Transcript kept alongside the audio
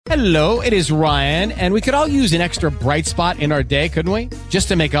Hello, it is Ryan, and we could all use an extra bright spot in our day, couldn't we? Just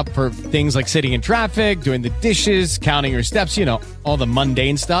to make up for things like sitting in traffic, doing the dishes, counting your steps, you know, all the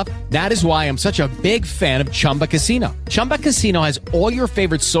mundane stuff. That is why I'm such a big fan of Chumba Casino. Chumba Casino has all your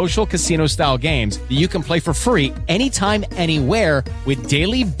favorite social casino-style games that you can play for free anytime, anywhere with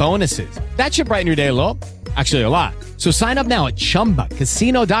daily bonuses. That should brighten your day a little. Actually, a lot. So sign up now at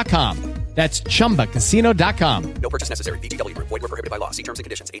ChumbaCasino.com. That's ChumbaCasino.com. No purchase necessary. VGW Group. Void where prohibited by law. See terms and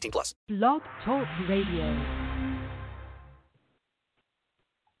conditions. 18 plus. Blog Talk Radio.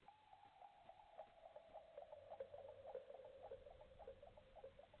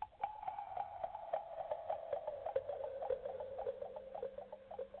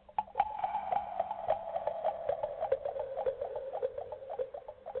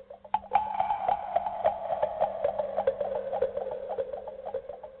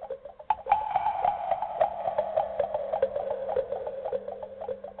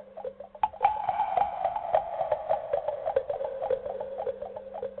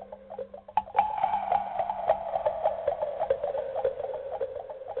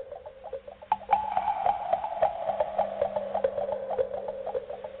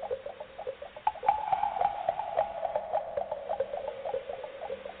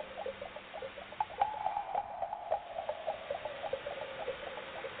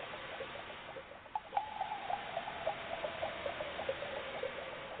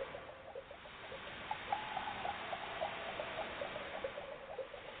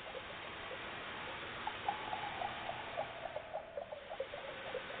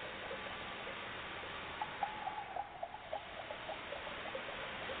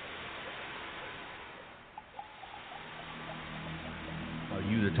 Are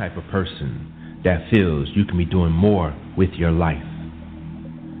you the type of person that feels you can be doing more with your life?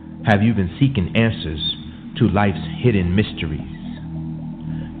 Have you been seeking answers to life's hidden mysteries?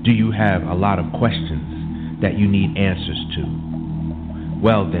 Do you have a lot of questions that you need answers to?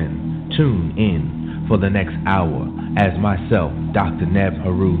 Well then, tune in for the next hour as myself, Dr.Neb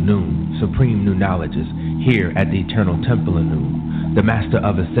Heru-Nun, Supreme Noonologist, here at the Eternal Temple of Nun, the Master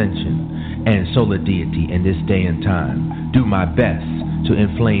of Ascension and Solar Deity in this day and time, do my best to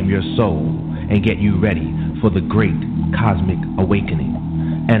inflame your soul and get you ready for the great cosmic awakening.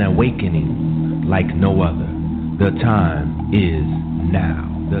 An awakening like no other. The time is now.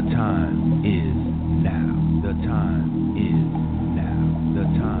 The time is now. The time is now. The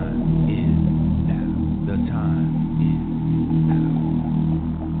time is now. The time is now.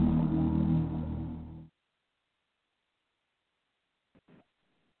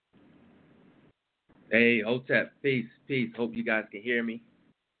 Hey, Hotep, peace, peace. Hope you guys can hear me.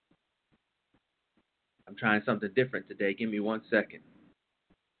 I'm trying something different today. Give me 1 second.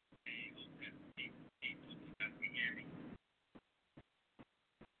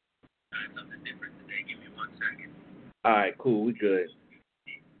 All right, cool. We good.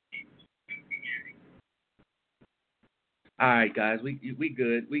 All right, guys. We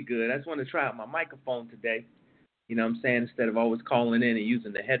good. We good. I just want to try out my microphone today. You know what I'm saying? Instead of always calling in and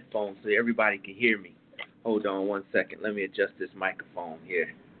using the headphones so everybody can hear me. Hold on 1 second. Let me adjust this microphone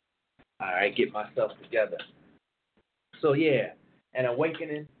here. All right, get myself together. So, yeah, an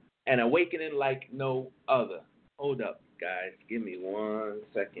awakening like no other. Hold up, guys. Give me 1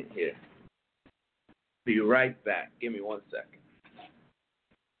 second here. Be right back. Give me 1 second.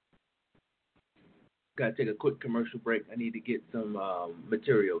 Got to take a quick commercial break. I need to get some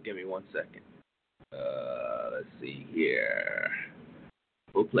material. Give me 1 second. Let's see here.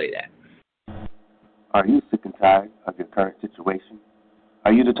 We'll play that. Are you sick and tired of your current situation?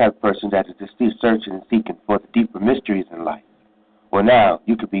 Are you the type of person that is just still searching and seeking for the deeper mysteries in life? Well, now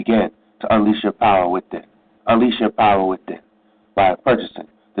you can begin to unleash your power within. Unleash your power within by purchasing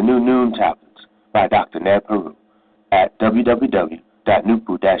the new Noon tablets by Dr. Neb Heru at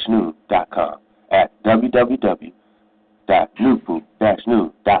www.nupu-noon.com. At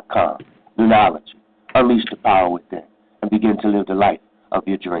www.nupu-noon.com. Noonology. Unleash the power within and begin to live the life of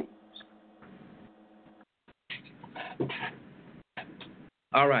your dreams.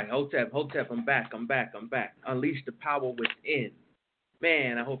 All right, Hotep, I'm back. Unleash the power within.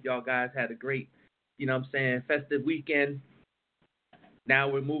 Man, I hope y'all guys had a great, festive weekend. Now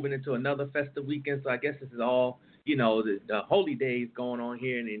we're moving into another festive weekend, so I guess this is all, the holy days going on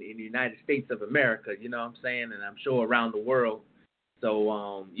here in the United States of America, you know what I'm saying, and I'm sure around the world.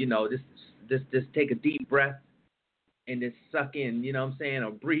 So, just take a deep breath and just suck in,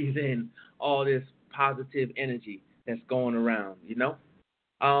 or breathe in all this positive energy that's going around,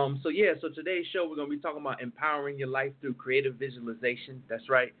 So today's show, we're going to be talking about empowering your life through creative visualization. That's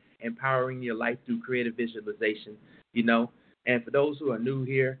right, empowering your life through creative visualization. And for those who are new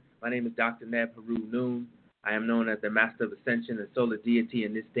here, my name is Dr.Neb Heru-Nun. I am known as the Master of Ascension and Solar Deity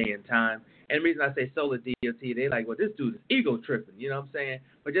in this day and time. And the reason I say Solar Deity, they're like, well, this dude is ego tripping, you know what I'm saying?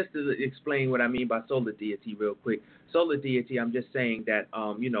 But just to explain what I mean by Solar Deity real quick. Solar Deity, I'm just saying that,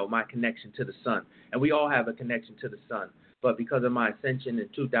 my connection to the sun. And we all have a connection to the sun. But because of my ascension in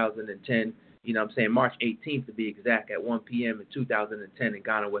 2010, March 18th to be exact, at 1 p.m. in 2010 in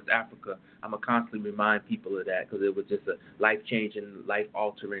Ghana, West Africa, I'm going to constantly remind people of that because it was just a life-changing,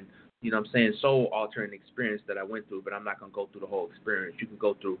 life-altering, soul-altering experience that I went through, but I'm not going to go through the whole experience. You can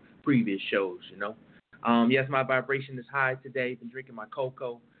go through previous shows, Yes, my vibration is high today. Been drinking my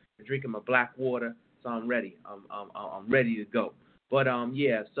cocoa, been drinking my black water, so I'm ready. I'm ready to go. But, I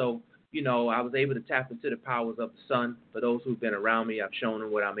was able to tap into the powers of the sun. For those who've been around me, I've shown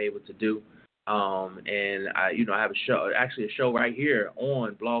them what I'm able to do. And I have a show right here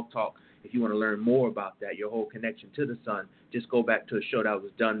on Blog Talk. If you want to learn more about that, your whole connection to the sun, just go back to a show that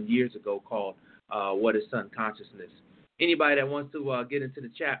was done years ago called What is Sun Consciousness? Anybody that wants to get into the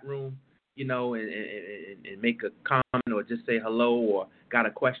chat room, and make a comment or just say hello or got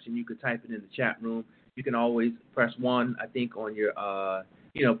a question, you could type it in the chat room. You can always press 1, I think, on your,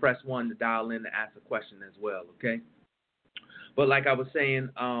 press 1 to dial in to ask a question as well, okay? But like I was saying,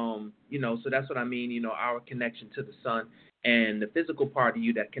 so that's what I mean, our connection to the sun. And the physical part of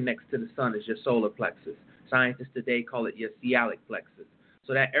you that connects to the sun is your solar plexus. Scientists today call it your cealic plexus.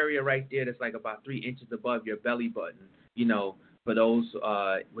 So that area right there that's like about 3 inches above your belly button, for those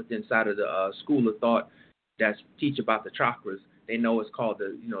within inside of the school of thought that teach about the chakras, they know it's called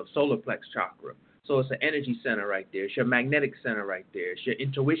the, solar plex chakra. So it's an energy center right there. It's your magnetic center right there. It's your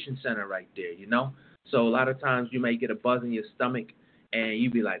intuition center right there, So a lot of times you may get a buzz in your stomach and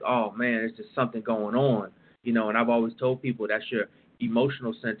you be like, oh, man, there's just something going on. And I've always told people that's your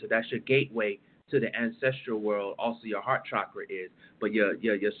emotional center. That's your gateway to the ancestral world. Also, your heart chakra is. But your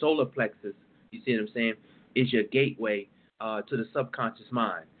solar plexus, you see what I'm saying, is your gateway to the subconscious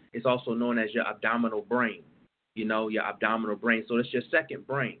mind. It's also known as your abdominal brain, your abdominal brain. So it's your second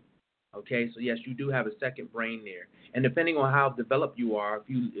brain. Okay, so yes, you do have a second brain there. And depending on how developed you are,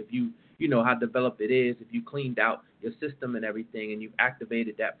 if you know how developed it is, if you cleaned out your system and everything and you've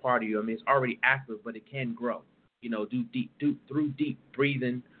activated that part of you, it's already active, but it can grow. Through deep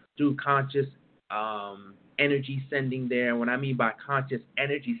breathing, through conscious energy sending there. And what I mean by conscious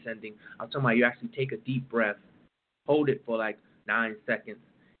energy sending, I'm talking about you actually take a deep breath, hold it for like 9 seconds,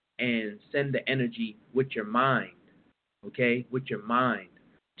 and send the energy with your mind, okay, with your mind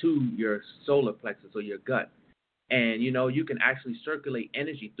to your solar plexus or your gut. And, you can actually circulate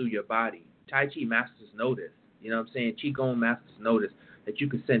energy through your body. Tai Chi masters know this. Qigong masters know this, that you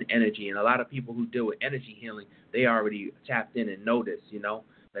can send energy. And a lot of people who deal with energy healing, they already tapped in and know this,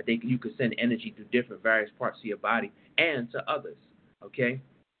 that you can send energy through different various parts of your body and to others, okay?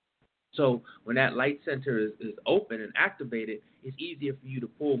 So when that light center is open and activated, it's easier for you to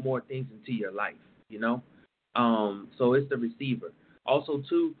pull more things into your life, So it's the receiver. Also,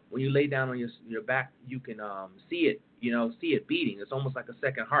 too, when you lay down on your back, you can see it beating. It's almost like a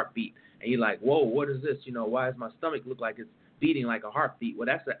second heartbeat. And you're like, whoa, what is this? Why does my stomach look like it's beating like a heartbeat? Well,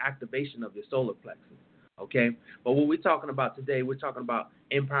 that's the activation of your solar plexus, okay? But what we're talking about today, we're talking about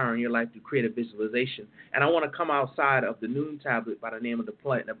empowering your life through creative visualization. And I want to come outside of the Nun tablet by the name of the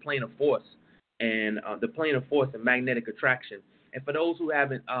plane of force and the plane of force and magnetic attraction. And for those who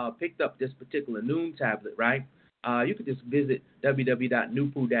haven't picked up this particular Nun tablet, right, you could just visit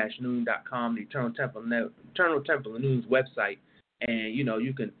www.nupu-nun.com, the Eternal Temple of Nun's website, and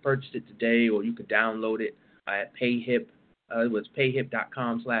you can purchase it today, or you can download it at PayHip. It was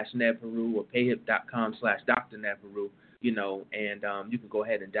payhip.com/nebheru or payhip.com/Dr.Neb Heru, and you can go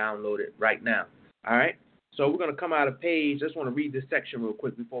ahead and download it right now. All right. So we're going to come out of page. I just want to read this section real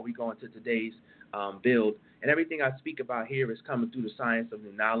quick before we go into today's build. And everything I speak about here is coming through the science of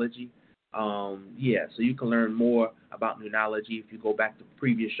Nunology. So you can learn more about Nunology if you go back to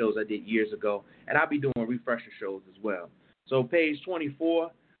previous shows I did years ago, and I'll be doing refresher shows as well. So page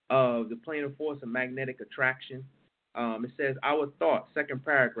 24 of the plane of force and magnetic attraction, it says our thoughts, second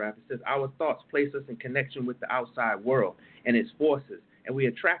paragraph, it says our thoughts place us in connection with the outside world and its forces, and we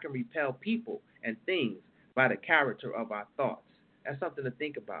attract and repel people and things by the character of our thoughts. That's something to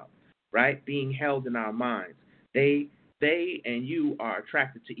think about, right? Being held in our minds. They and you are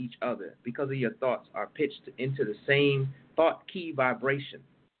attracted to each other because of your thoughts are pitched into the same thought key vibration.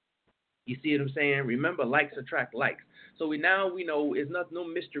 You see what I'm saying? Remember, likes attract likes. So we know it's no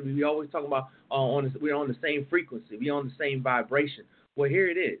mystery. We always talk about we're on the same frequency. We're on the same vibration. Well, here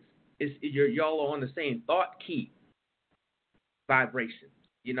it is. Y'all are on the same thought key vibration,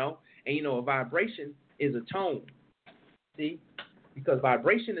 And a vibration is a tone. See? Because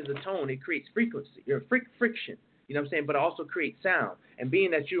vibration is a tone, it creates frequency, or friction, you know what I'm saying? But it also creates sound. And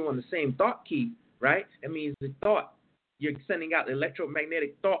being that you're on the same thought key, right? That means the thought, you're sending out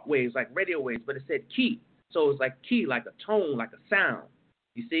electromagnetic thought waves like radio waves, but it said key. So it's like key, like a tone, like a sound.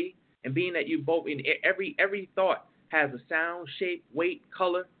 You see? And being that you both, in every thought has a sound, shape, weight,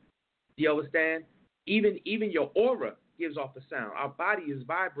 color. Do you understand? Even your aura gives off a sound. Our body is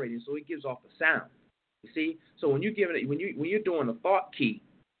vibrating, so it gives off a sound. You see? So when you're doing a thought key,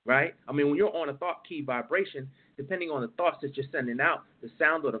 right? I mean, when you're on a thought key vibration, depending on the thoughts that you're sending out, the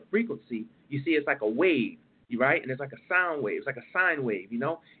sound or the frequency, you see it's like a wave, right? And it's like a sound wave. It's like a sine wave, you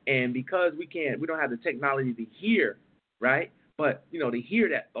know? And because we don't have the technology to hear, right? But, you know, to hear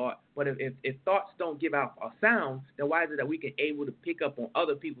that thought. But if thoughts don't give out a sound, then why is it that we can able to pick up on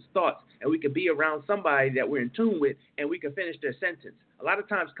other people's thoughts and we can be around somebody that we're in tune with and we can finish their sentence? A lot of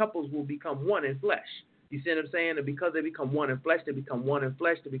times couples will become one in flesh. You see what I'm saying? And because they become one in flesh, they become one in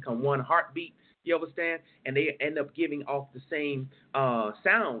flesh, they become one heartbeat. You understand? And they end up giving off the same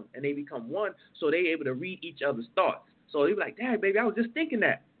sound, and they become one, so they're able to read each other's thoughts. So they be like, "Dad, baby, I was just thinking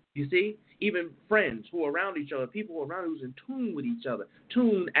that." You see? Even friends who are around each other, people who are around who's in tune with each other.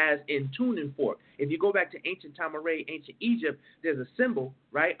 Tune as in tuning fork. If you go back to ancient Tamaray, ancient Egypt, there's a symbol,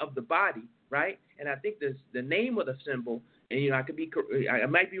 right, of the body, right? And I think there's the name of the symbol, and, you know, I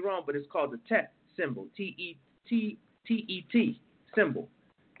might be wrong, but it's called the Tet symbol, T-E-T symbol.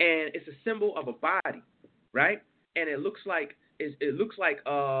 And it's a symbol of a body, right? And it looks like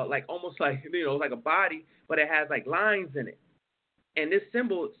almost like, you know, like a body, but it has like lines in it. And this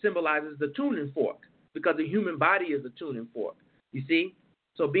symbol symbolizes the tuning fork, because the human body is the tuning fork. You see?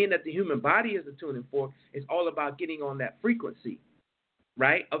 So being that the human body is the tuning fork, it's all about getting on that frequency,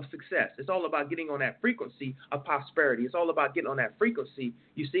 right, of success. It's all about getting on that frequency of prosperity. It's all about getting on that frequency,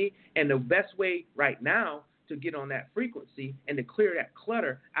 you see? And the best way right now to get on that frequency and to clear that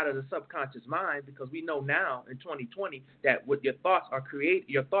clutter out of the subconscious mind, because we know now in 2020 that what your thoughts are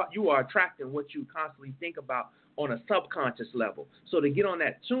you are attracting what you constantly think about on a subconscious level. So to get on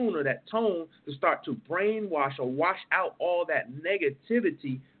that tune or that tone, to start to brainwash or wash out all that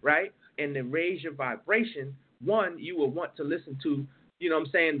negativity, right, and then raise your vibration, one, you will want to listen to, you know what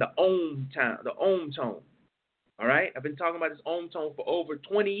I'm saying, the Om tone. All right? I've been talking about this Om tone for over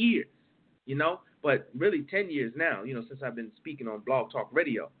 20 years, you know, but really 10 years now, you know, since I've been speaking on Blog Talk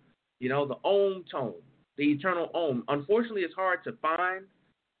Radio. You know, the Om tone, the eternal Om. Unfortunately, it's hard to find.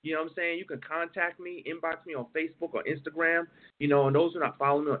 You know what I'm saying? You can contact me, inbox me on Facebook or Instagram. You know, and those who are not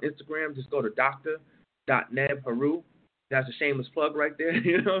following me on Instagram, just go to Dr.Neb Heru. That's a shameless plug right there.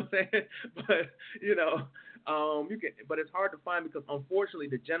 You know what I'm saying? But, you know, but it's hard to find because, unfortunately,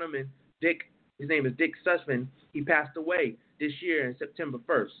 the gentleman, Dick, his name is Dick Sussman, he passed away this year in September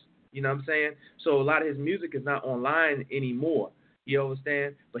 1st. You know what I'm saying? So a lot of his music is not online anymore. You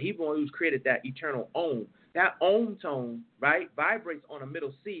understand? But he's the one who's created that eternal Om. That Om tone, right, vibrates on a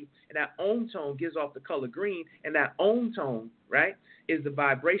middle C, and that Om tone gives off the color green, and that Om tone, right, is the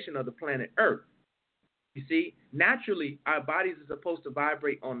vibration of the planet Earth. You see? Naturally, our bodies are supposed to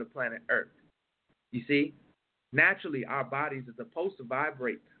vibrate on the planet Earth. You see? Naturally, our bodies are supposed to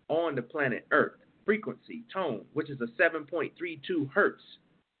vibrate on the planet Earth. Frequency, tone, which is a 7.32 hertz.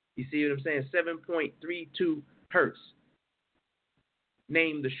 You see what I'm saying? 7.32 hertz.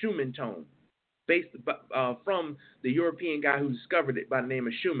 Named the Schumann tone, based from the European guy who discovered it by the name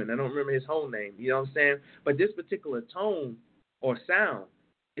of Schumann. I don't remember his whole name. You know what I'm saying? But this particular tone or sound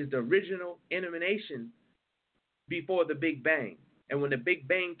is the original emanation before the Big Bang. And when the Big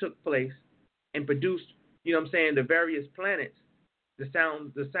Bang took place and produced, you know what I'm saying, the various planets, the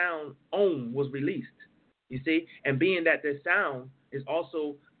sound Om was released. You see? And being that this sound is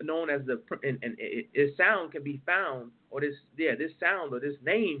also known as its sound can be found, or this sound or this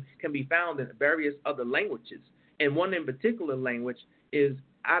name can be found in various other languages. And one in particular language is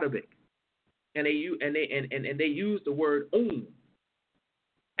Arabic. And they use the word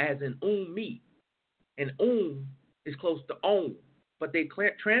as in ummi. And is close to Om, but they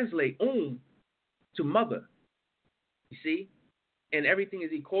translate to mother. You see? And everything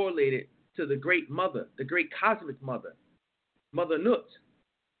is correlated to the great mother, the great cosmic mother, Mother Nut.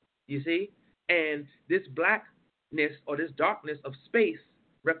 You see? And this blackness or this darkness of space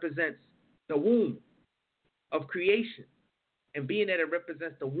represents the womb of creation. And being that it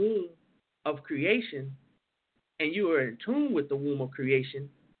represents the womb of creation, and you are in tune with the womb of creation,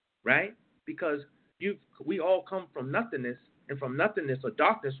 right? Because we all come from nothingness, and from nothingness or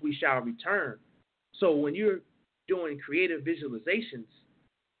darkness we shall return. So when you're doing creative visualizations,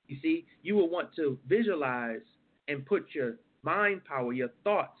 you see, you will want to visualize and put your mind power, your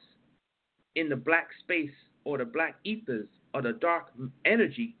thoughts, in the black space or the black ethers or the dark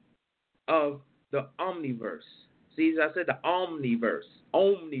energy of the omniverse. See, I said the omniverse,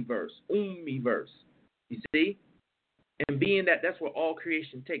 omniverse. You see? And being that that's where all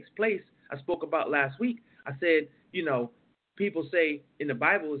creation takes place, I spoke about last week. I said, people say in the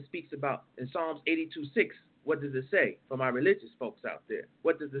Bible it speaks about in Psalms 82:6. What does it say for my religious folks out there?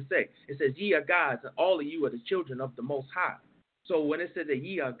 What does it say? It says, ye are gods, and all of you are the children of the Most High. So when it says that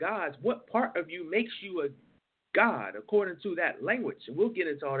ye are gods, what part of you makes you a God according to that language? And we'll get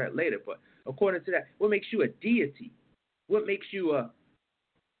into all that later, but according to that, what makes you a deity? What makes you a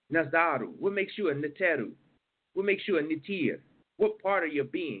Nazaru? What makes you a Neteru? What makes you a Nitir? What part of your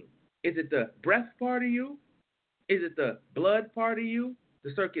being? Is it the breath part of you? Is it the blood part of you?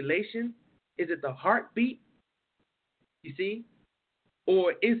 The circulation? Is it the heartbeat? You see?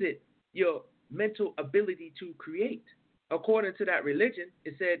 Or is it your mental ability to create? According to that religion,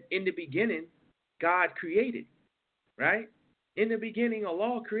 it said in the beginning, God created, right? In the beginning,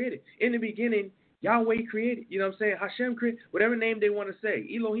 Allah created. In the beginning, Yahweh created. You know what I'm saying? Hashem created. Whatever name they want to say.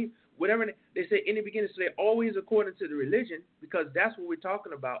 Elohim, whatever they say in the beginning. So they're always according to the religion, because that's what we're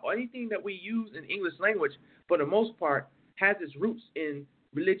talking about. Or anything that we use in English language, for the most part, has its roots in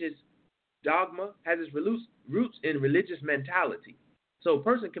religious dogma, has its roots in religious mentality. So a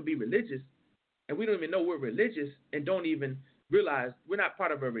person can be religious, and we don't even know we're religious, and don't even realize we're not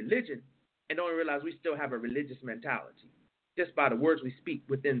part of a religion, and don't realize we still have a religious mentality, just by the words we speak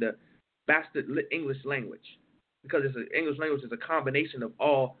within the bastard English language, because English language is a combination of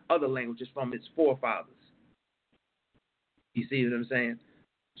all other languages from its forefathers. You see what I'm saying?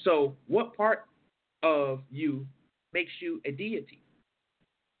 So what part of you makes you a deity?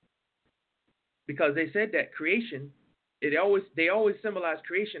 Because they said that creation, they always symbolize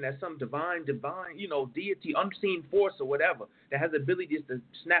creation as some divine, deity, unseen force or whatever that has the ability to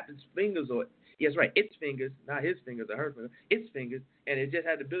snap its fingers, or yes, right, its fingers, not his fingers or her fingers, its fingers, and it just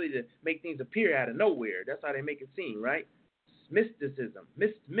had the ability to make things appear out of nowhere. That's how they make it seem, right? Mysticism,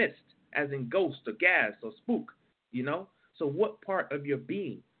 mist, as in ghost or gas or spook, So what part of your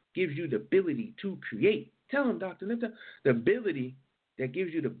being gives you the ability to create? Tell him, Dr. Neb, the ability that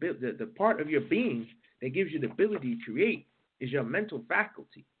gives you the part of your being that gives you the ability to create is your mental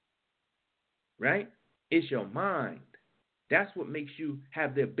faculty, right? It's your mind. That's what makes you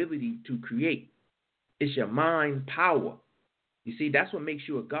have the ability to create. It's your mind power. You see, that's what makes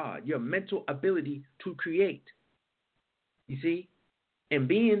you a God, your mental ability to create. You see? And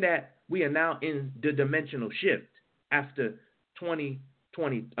being that we are now in the dimensional shift after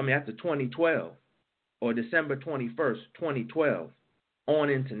 2012, or December 21st, 2012, on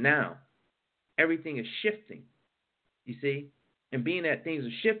into now, everything is shifting, you see? And being that things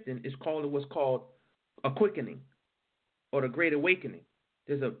are shifting is what's called a quickening, or the Great Awakening.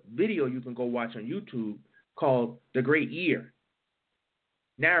 There's a video you can go watch on YouTube called The Great Year,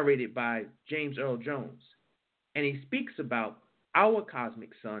 narrated by James Earl Jones. And he speaks about our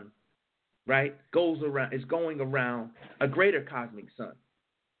cosmic sun, right, is going around a greater cosmic sun.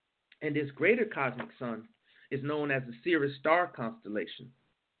 And this greater cosmic sun is known as the Sirius star constellation,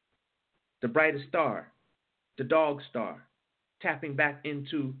 the brightest star, the dog star, tapping back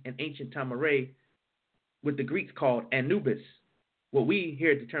into an ancient time array, what the Greeks called Anubis, what we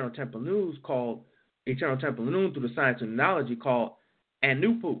here at the Eternal Temple News called Eternal Temple Noon through the science of numerology called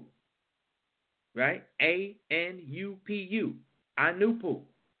Anupu, right? A-N-U-P-U, Anupu,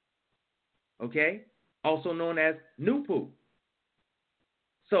 okay? Also known as Nupu.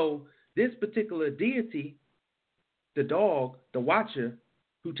 So this particular deity, the dog, the watcher,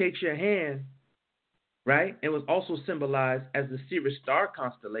 who takes your hand, right, and was also symbolized as the Sirius star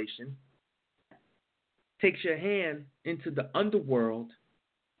constellation, takes your hand into the underworld,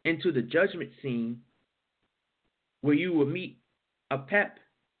 into the judgment scene, where you will meet a Pep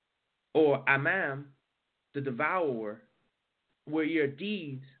or Amam, the devourer, where your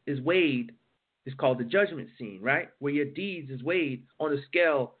deeds is weighed. It's called the judgment scene, right? Where your deeds is weighed on a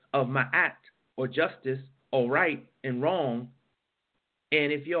scale of ma'at, or justice, or right and wrong.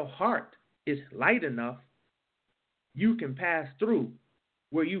 And if your heart is light enough, you can pass through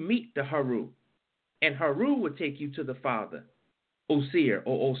where you meet the Heru. And Heru will take you to the Father, Osir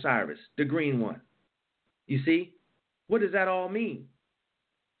or Osiris, the green one. You see? What does that all mean?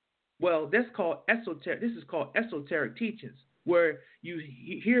 Well, this is called esoteric teachings, where you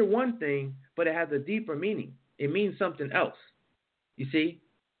hear one thing, but it has a deeper meaning. It means something else. You see?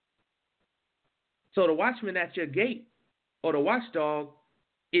 So the watchman at your gate, or the watchdog,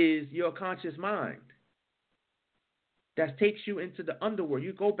 is your conscious mind that takes you into the underworld.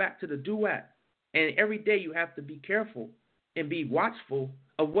 You go back to the duat, and every day you have to be careful and be watchful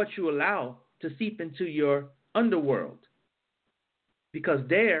of what you allow to seep into your underworld. Because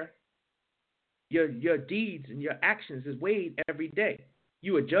there, your deeds and your actions is weighed every day.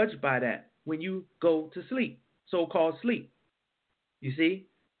 You are judged by that when you go to sleep, so-called sleep. You see?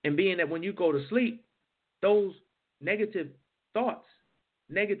 And being that when you go to sleep, those negative thoughts,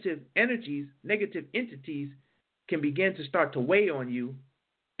 negative energies, negative entities can begin to start to weigh on you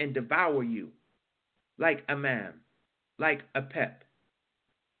and devour you like a man, like a pep.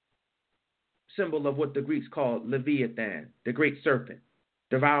 Symbol of what the Greeks called Leviathan, the great serpent,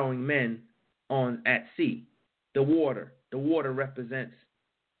 devouring men at sea. The water represents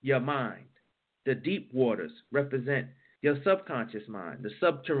your mind. The deep waters represent your subconscious mind, the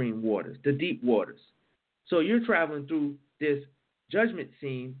subterranean waters, the deep waters. So you're traveling through this judgment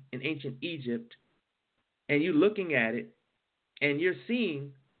scene in ancient Egypt, and you're looking at it, and you're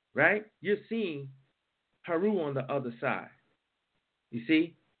seeing, right? You're seeing Heru on the other side. You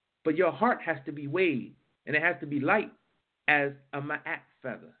see? But your heart has to be weighed, and it has to be light as a ma'at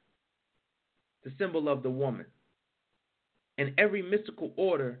feather, the symbol of the woman. And every mystical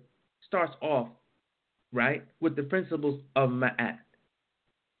order starts off, right, with the principles of ma'at.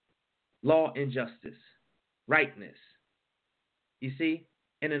 Law and justice, rightness. You see?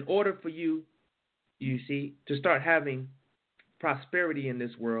 And in order for you, you see, to start having prosperity in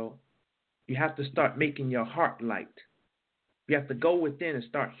this world, you have to start making your heart light. You have to go within and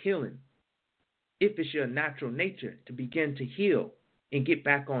start healing. If it's your natural nature to begin to heal and get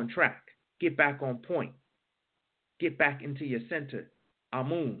back on track, get back on point, get back into your center,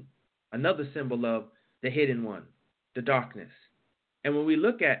 Amun, another symbol of the hidden one, the darkness. And when we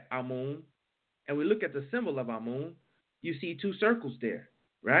look at Amun, and we look at the symbol of Amun, you see two circles there,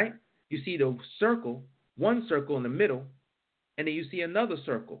 right? You see the circle, one circle in the middle, and then you see another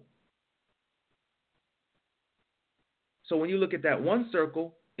circle. So when you look at that one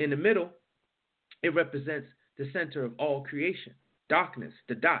circle in the middle, it represents the center of all creation, darkness,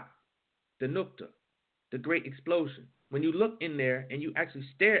 the dot, the nukta, the great explosion. When you look in there and you actually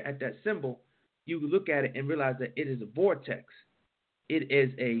stare at that symbol, you look at it and realize that it is a vortex. It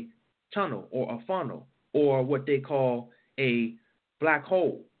is a tunnel or a funnel or what they call a black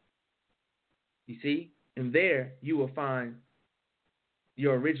hole. You see? And there you will find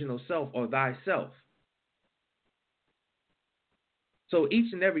your original self or thyself. So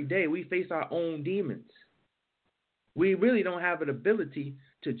each and every day we face our own demons. We really don't have an ability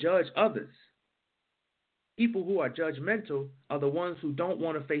to judge others. People who are judgmental are the ones who don't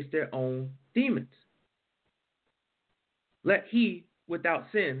want to face their own demons. Let he without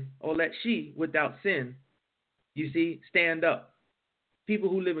sin, or let she without sin, you see, stand up. People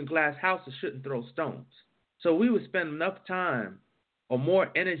who live in glass houses shouldn't throw stones. So we would spend enough time or more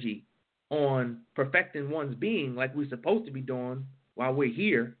energy on perfecting one's being like we're supposed to be doing while we're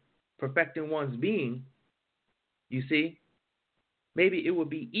here, perfecting one's being, you see, maybe it would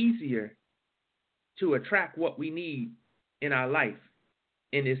be easier to attract what we need in our life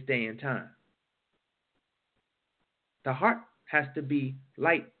in this day and time. The heart has to be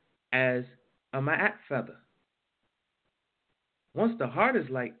light as a ma'at feather. Once the heart is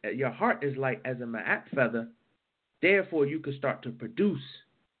light, your heart is light as a ma'at feather, therefore you can start to produce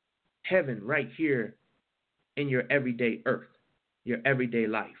heaven right here in your everyday earth, your everyday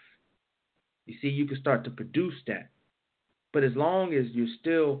life. You see, you can start to produce that. But as long as you're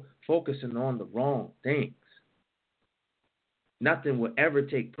still focusing on the wrong things, nothing will ever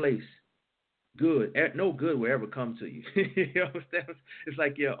take place good. No good will ever come to you. You understand? It's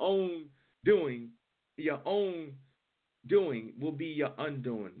like your own doing will be your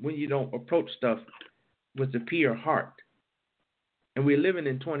undoing when you don't approach stuff with the pure heart. And we're living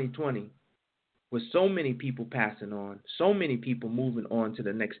in 2020 with so many people passing on, so many people moving on to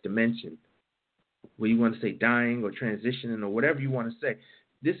the next dimension, where you want to say dying or transitioning or whatever you want to say.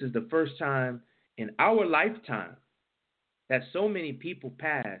 This is the first time in our lifetime that so many people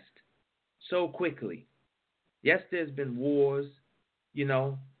passed so quickly. Yes, there's been wars,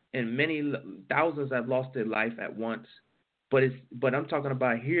 and many thousands have lost their life at once. But I'm talking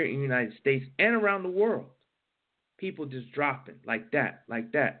about here in the United States and around the world. People just dropping like that.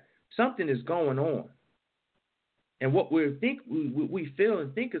 Something is going on. And what we feel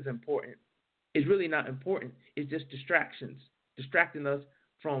and think is important is really not important. It's just distractions, distracting us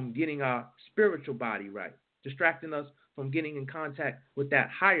from getting our spiritual body right, distracting us from getting in contact with that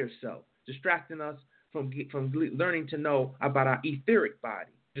higher self, distracting us from learning to know about our etheric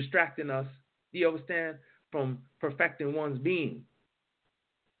body, distracting us, you understand, from perfecting one's being,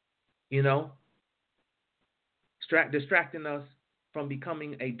 distracting us from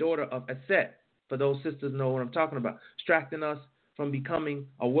becoming a daughter of Aset, for those sisters know what I'm talking about, distracting us from becoming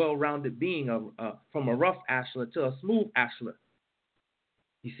a well-rounded being, from a rough ashlar to a smooth ashlar.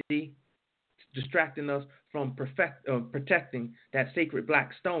 You see, it's distracting us from protecting that sacred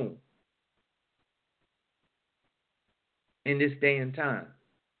black stone in this day and time,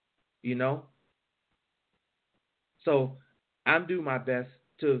 you know. So I'm doing my best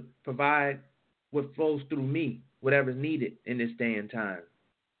to provide what flows through me, whatever's needed in this day and time.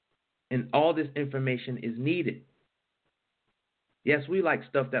 And all this information is needed. Yes, we like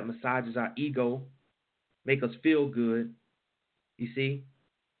stuff that massages our ego, make us feel good, you see.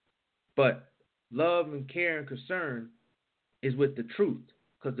 But love and care and concern is with the truth,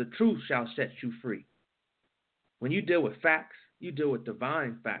 because the truth shall set you free. When you deal with facts, you deal with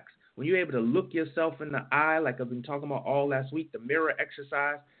divine facts. When you're able to look yourself in the eye, like I've been talking about all last week, the mirror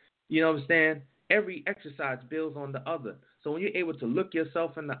exercise, you know what I'm saying? Every exercise builds on the other. So when you're able to look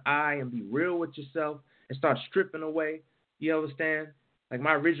yourself in the eye and be real with yourself and start stripping away, you understand? Like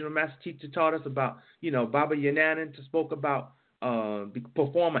my original master teacher taught us about, you know, Baba Yananan spoke about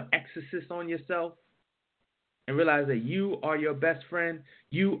perform an exorcist on yourself and realize that you are your best friend.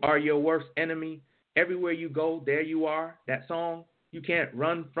 You are your worst enemy. Everywhere you go, there you are. That song, you can't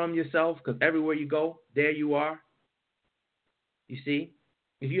run from yourself because everywhere you go, there you are. You see?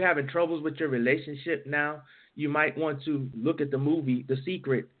 If you're having troubles with your relationship now, you might want to look at the movie The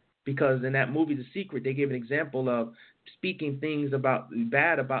Secret, because in that movie The Secret, they give an example of speaking things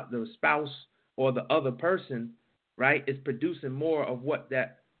bad about the spouse or the other person, right? It's producing more of what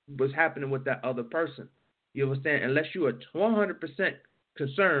that was happening with that other person. You understand? Unless you are 100%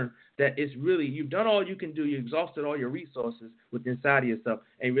 concerned that it's really, you've done all you can do, you exhausted all your resources within inside of yourself,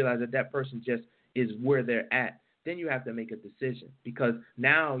 and you realize that that person just is where they're at, then you have to make a decision, because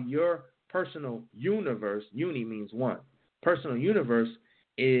now your personal universe, uni means one, personal universe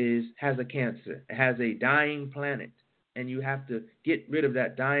has a cancer, it has a dying planet, and you have to get rid of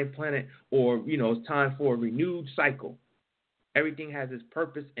that dying planet, or, you know, it's time for a renewed cycle. Everything has its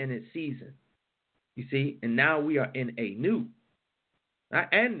purpose and its season, you see, and now we are in a new,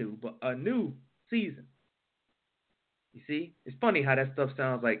 not and new, but a new season. You see, it's funny how that stuff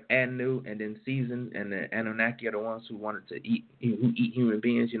sounds like and new and then season, and the Anunnaki are the ones who wanted to eat human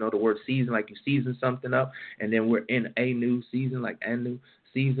beings. You know, the word season, like you season something up, and then we're in a new season, like a new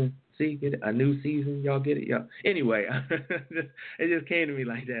season. See, get it? A new season, y'all get it? Yeah. Anyway, it just came to me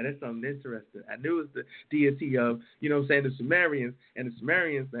like that. That's something interesting. I knew it was the deity of, you know what I'm saying, the Sumerians, and the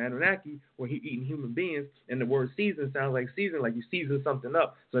Sumerians, the Anunnaki, were eating human beings, and the word season sounds like season, like you season something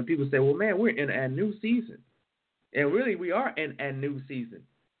up. So when people say, well, man, we're in a new season. And really, we are in a new season,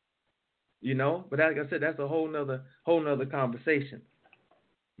 you know. But like I said, that's a whole nother conversation,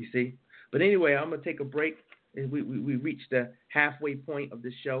 you see. But anyway, I'm gonna take a break. We reached the halfway point of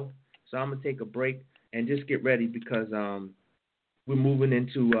the show, so I'm gonna take a break and just get ready, because we're moving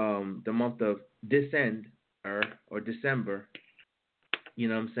into the month of December, you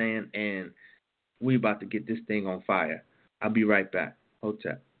know what I'm saying, and we about to get this thing on fire. I'll be right back.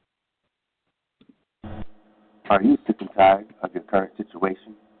 Hotep. Are you sick and tired of your current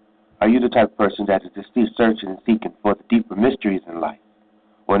situation? Are you the type of person that is just still searching and seeking for the deeper mysteries in life?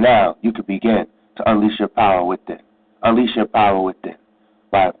 Well, now you can begin to unleash your power within. Unleash your power within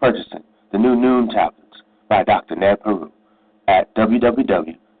by purchasing the new Noon tablets by Dr.Neb Heru at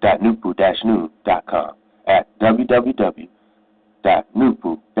www.nupu-noon.com. At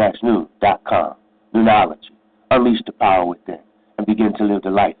www.nupu-noon.com. Noonology. Unleash the power within and begin to live the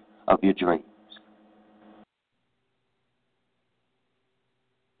life of your dreams.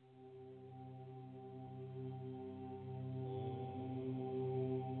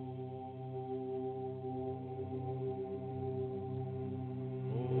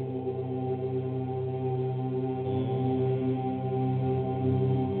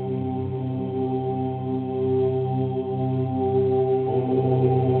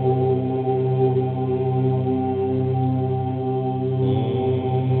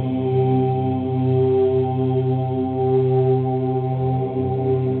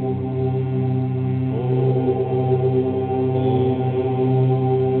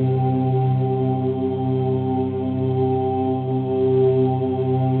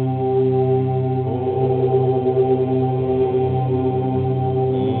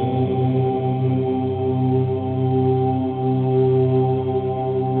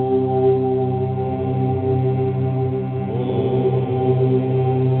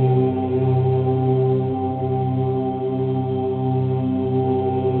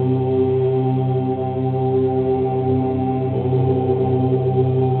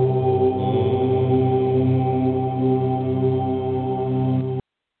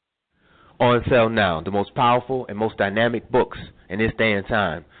 On sale now, the most powerful and most dynamic books in this day and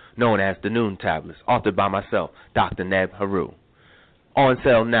time, known as the Noon Tablets, authored by myself, Dr.Neb Heru. On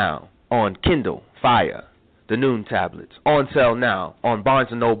sale now on Kindle Fire, the Noon Tablets. On sale now on Barnes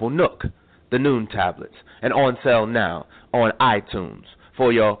 & Noble Nook, the Noon Tablets. And on sale now on iTunes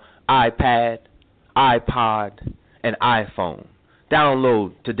for your iPad, iPod, and iPhone.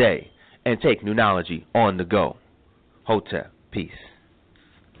 Download today and take Noonology on the go. Hotep, peace.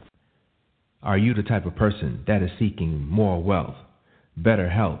 Are you the type of person that is seeking more wealth, better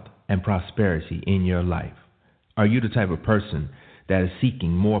health, and prosperity in your life? Are you the type of person that is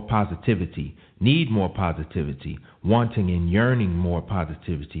seeking more positivity, need more positivity, wanting and yearning more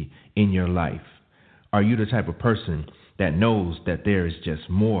positivity in your life? Are you the type of person that knows that there is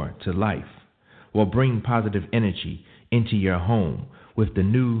just more to life? Well, bring positive energy into your home with the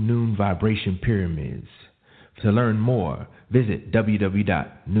new Noon Vibration Pyramids. To learn more, visit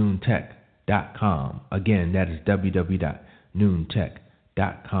www.noontech.com. Again, that is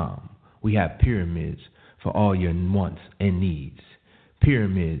www.noontech.com. We have pyramids for all your wants and needs.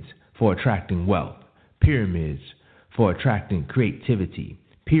 Pyramids for attracting wealth. Pyramids for attracting creativity.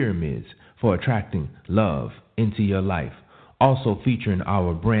 Pyramids for attracting love into your life. Also featuring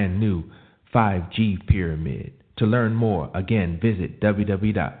our brand new 5G pyramid. To learn more, again, visit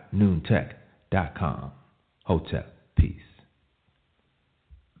www.noontech.com. Hotep, peace.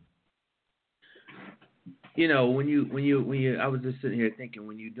 You know, when you, I was just sitting here thinking,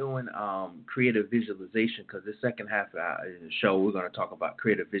 when you're doing creative visualization, because the second half of the show, we're going to talk about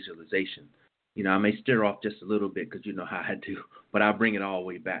creative visualization. You know, I may steer off just a little bit because you know how I do, but I'll bring it all the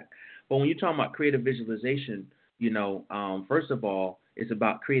way back. But when you're talking about creative visualization, you know, first of all, it's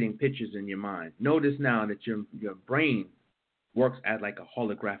about creating pictures in your mind. Notice now that your brain works as like a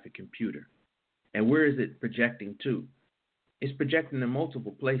holographic computer. And where is it projecting to? It's projecting in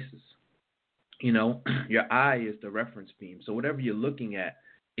multiple places. You know, your eye is the reference beam. So whatever you're looking at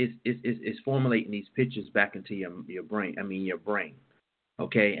is formulating these pictures back into your brain. Your brain.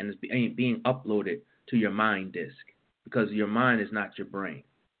 Okay? And it's being uploaded to your mind disk because your mind is not your brain.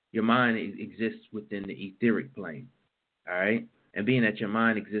 Your mind exists within the etheric plane. All right? And being that your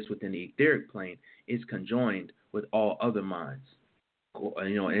mind exists within the etheric plane, it's conjoined with all other minds.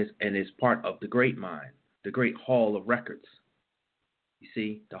 You know, and it's part of the great mind, the great hall of records. You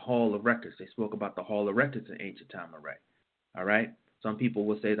see, the hall of records. They spoke about the hall of records in ancient time already. All right? Some people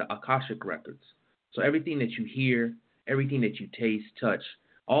will say the Akashic records. So everything that you hear, everything that you taste, touch,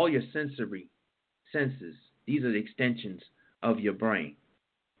 all your sensory senses, these are the extensions of your brain.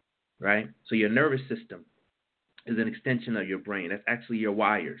 Right? So your nervous system is an extension of your brain. That's actually your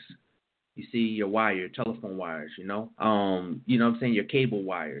wires. You see your wire, telephone wires, you know what I'm saying, your cable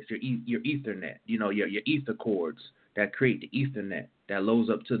wires, your Ethernet, you know, your ether cords that create the Ethernet that loads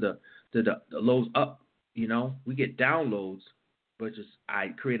up to the loads up, you know. We get downloads, but just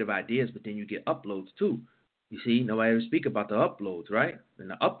creative ideas, but then you get uploads too. You see, nobody ever speak about the uploads, right? And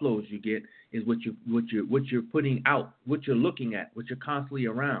the uploads you get is what you're putting out, what you're looking at, what you're constantly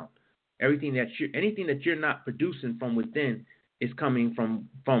around. Anything that you're not producing from within is coming from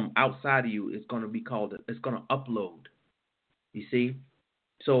outside of you. It's going to be called. It's going to upload. You see,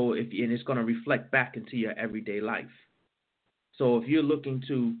 so and it's going to reflect back into your everyday life. So if you're looking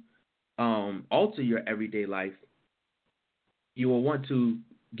to alter your everyday life, you will want to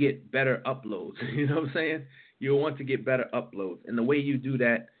get better uploads. You know what I'm saying? You'll want to get better uploads, and the way you do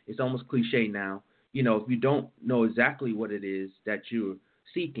that, it's almost cliche now. You know, if you don't know exactly what it is that you're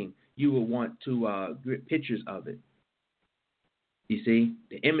seeking, you will want to get pictures of it. You see,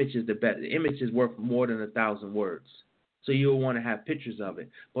 the image is the best. The image is worth more than 1,000 words. So you'll want to have pictures of it.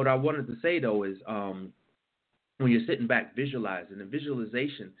 What I wanted to say though is, when you're sitting back visualizing, the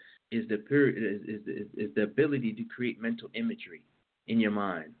visualization is the ability to create mental imagery in your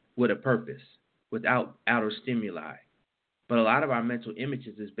mind with a purpose, without outer stimuli. But a lot of our mental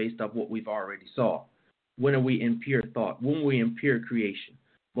images is based off what we've already saw. When are we in pure thought? When are we in pure creation?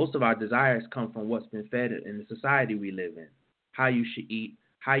 Most of our desires come from what's been fed in the society we live in. How you should eat,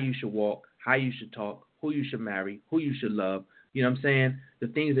 how you should walk, how you should talk, who you should marry, who you should love. You know what I'm saying? The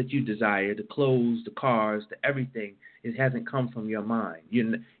things that you desire, the clothes, the cars, the everything, it hasn't come from your mind.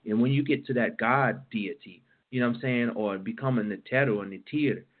 And when you get to that God deity, you know what I'm saying, or becoming Neteru or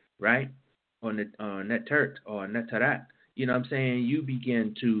Netir, right? Or Netert or Netarat, you know what I'm saying? You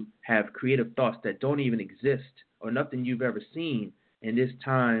begin to have creative thoughts that don't even exist or nothing you've ever seen in this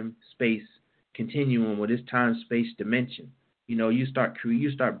time, space continuum or this time, space dimension. You know, you start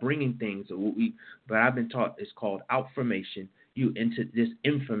bringing things. But I've been taught it's called outformation. You into this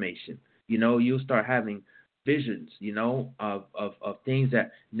information. You know, you'll start having visions, of things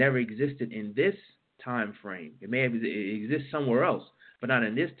that never existed in this time frame. It may have exist somewhere else, but not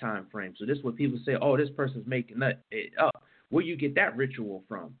in this time frame. So this is what people say, oh, this person's making it up. Where you get that ritual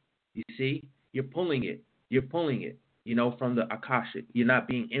from? You see, you're pulling it, from the Akashic. You're not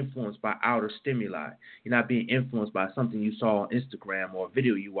being influenced by outer stimuli. You're not being influenced by something you saw on Instagram or a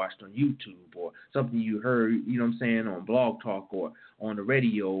video you watched on YouTube or something you heard, on Blog Talk or on the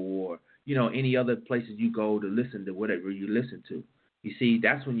radio or, any other places you go to listen to whatever you listen to. You see,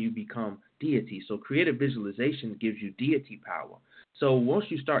 that's when you become deity. So creative visualization gives you deity power. So once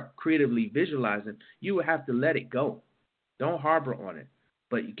you start creatively visualizing, you will have to let it go. Don't harbor on it.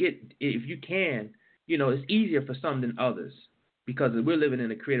 But if you can, it's easier for some than others because we're living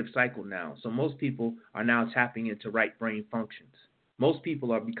in a creative cycle now. So most people are now tapping into right brain functions. Most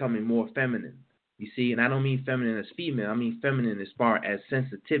people are becoming more feminine, you see. And I don't mean feminine as female. I mean feminine as far as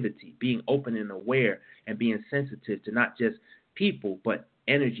sensitivity, being open and aware and being sensitive to not just people, but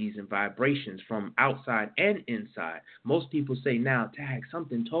energies and vibrations from outside and inside. Most people say now, tag,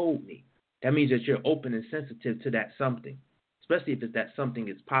 something told me. That means that you're open and sensitive to that something, especially if it's that something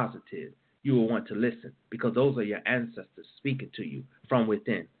is positive. You will want to listen because those are your ancestors speaking to you from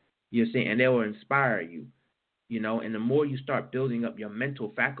within. You're saying, and they will inspire you, and the more you start building up your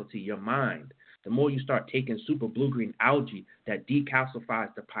mental faculty, your mind, the more you start taking super blue-green algae that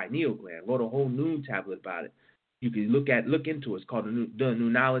decalcifies the pineal gland. Wrote a whole Nun tablet about it. You can look into it. It's called the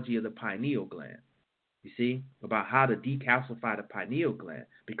Nunology of the pineal gland. You see, about how to decalcify the pineal gland.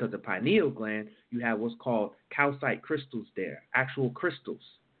 Because the pineal gland, you have what's called calcite crystals there, actual crystals.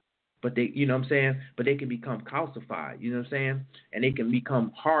 But they, but they can become calcified, and they can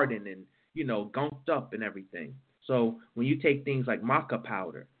become hardened and, gunked up and everything. So when you take things like maca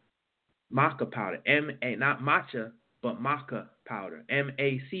powder, M-A, not matcha, but maca powder,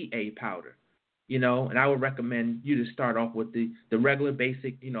 M-A-C-A powder, and I would recommend you to start off with the regular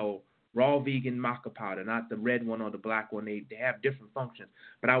basic, raw vegan maca powder, not the red one or the black one. They have different functions,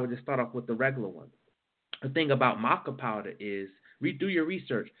 but I would just start off with the regular one. The thing about maca powder is, do your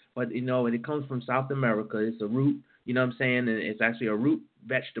research, but and it comes from South America. It's a root, and it's actually a root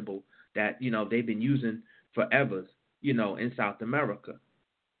vegetable that they've been using forever, in South America.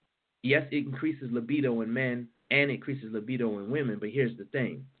 Yes, it increases libido in men and increases libido in women, but here's the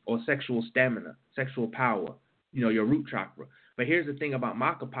thing, or sexual stamina, sexual power, your root chakra. But here's the thing about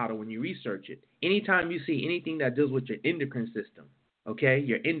maca powder when you research it. Anytime you see anything that deals with your endocrine system, okay,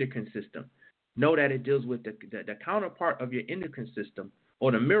 your endocrine system, know that it deals with the counterpart of your endocrine system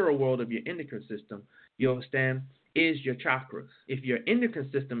or the mirror world of your endocrine system, you understand, is your chakras. If your endocrine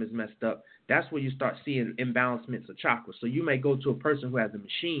system is messed up, that's where you start seeing imbalancements of chakras. So you may go to a person who has a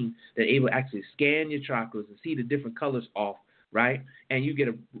machine that able to actually scan your chakras and see the different colors off, right? And you get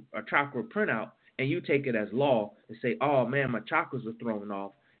a chakra printout and you take it as law and say, oh, man, my chakras are thrown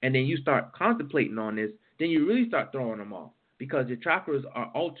off. And then you start contemplating on this, then you really start throwing them off because your chakras are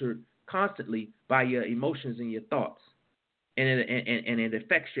altered constantly by your emotions and your thoughts, and it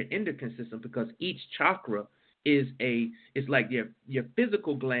affects your endocrine system because each chakra it's like your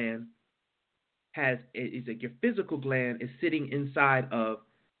physical gland your physical gland is sitting inside of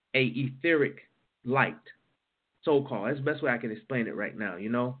a etheric light, so-called. That's the best way I can explain it right now.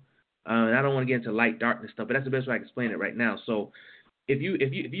 And I don't want to get into light darkness stuff, but that's the best way I can explain it right now. So if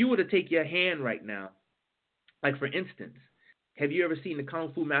you were to take your hand right now, like for instance, have you ever seen the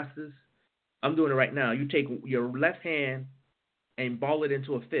Kung Fu Masters? I'm doing it right now. You take your left hand and ball it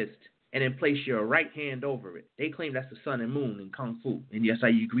into a fist and then place your right hand over it. They claim that's the sun and moon in Kung Fu, and that's how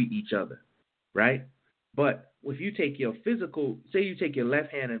you greet each other, right? But if you take your physical, say you take your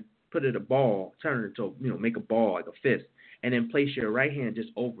left hand and put it a ball, turn it into, make a ball like a fist, and then place your right hand just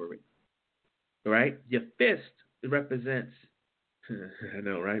over it, right? Your fist represents, I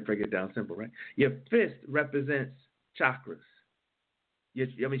know, right? Break it down simple, right? Your fist represents chakras.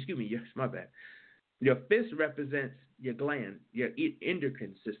 My bad. Your fist represents your gland, your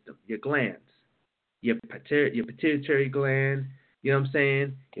endocrine system, your glands, your pituitary gland, your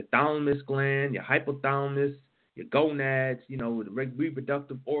thalamus gland, your hypothalamus, your gonads, with the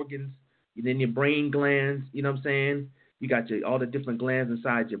reproductive organs, and then your brain glands, you got all the different glands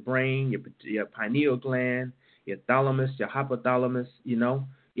inside your brain, your pineal gland, your thalamus, your hypothalamus, you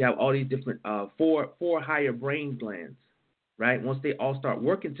have all these different four higher brain glands. Right? Once they all start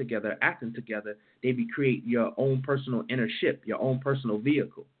working together, acting together, they create your own personal inner ship, your own personal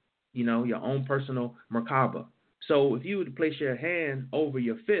vehicle, your own personal Merkaba. So if you were to place your hand over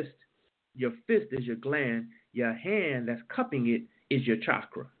your fist is your gland, your hand that's cupping it is your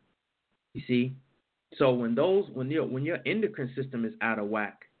chakra. You see? So when your endocrine system is out of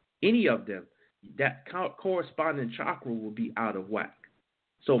whack, any of them, that corresponding chakra will be out of whack.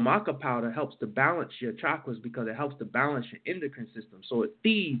 So maca powder helps to balance your chakras because it helps to balance your endocrine system. So it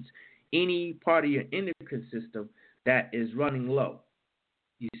feeds any part of your endocrine system that is running low.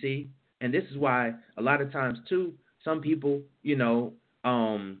 You see? And this is why a lot of times too, some people,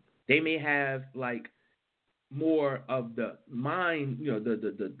 they may have like more of the mind,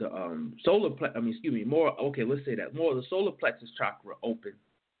 the solar plex. Let's say that more of the solar plexus chakra open,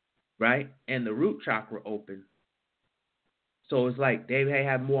 right, and the root chakra open. So it's like they may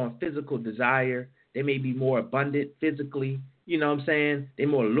have more physical desire. They may be more abundant physically. You know what I'm saying? They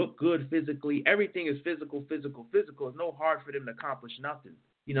more look good physically. Everything is physical. It's no hard for them to accomplish nothing.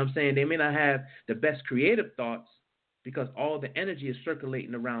 You know what I'm saying? They may not have the best creative thoughts because all the energy is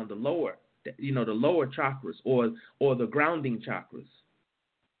circulating around the lower chakras or the grounding chakras.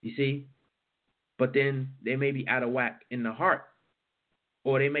 You see? But then they may be out of whack in the heart,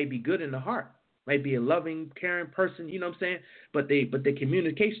 or they may be good in the heart. Might be a loving, caring person, you know what I'm saying? But the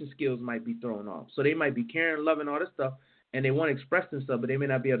communication skills might be thrown off. So they might be caring, loving, all this stuff, and they want to express themselves, but they may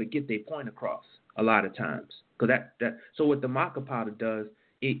not be able to get their point across a lot of times. So what the maca powder does,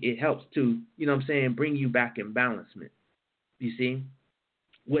 it helps to, you know what I'm saying, bring you back in balancement. You see?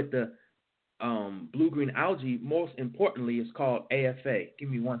 With the blue-green algae, most importantly, it's called AFA.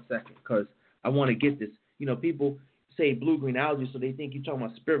 Give me 1 second, because I want to get this. People say blue-green algae, so they think you're talking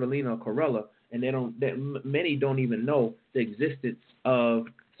about spirulina or chlorella, and many don't even know the existence of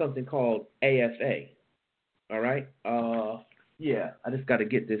something called AFA. All right? Yeah, I just got to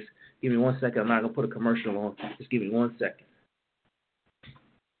get this. Give me 1 second. I'm not going to put a commercial on. Just give me 1 second.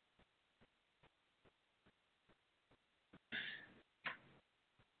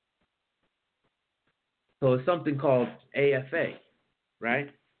 So it's something called AFA,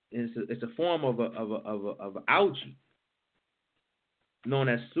 right? It's a form of algae known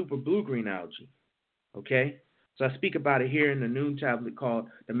as super blue-green algae, okay? So I speak about it here in the Noon tablet called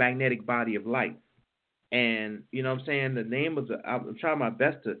The Magnetic Body of Light. And, you know what I'm saying, the name of I'm trying my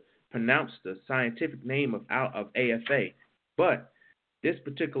best to pronounce the scientific name of AFA. But this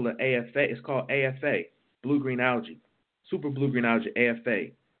particular AFA is called AFA, blue-green algae, super blue-green algae,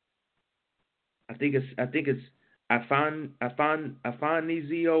 AFA. I think it's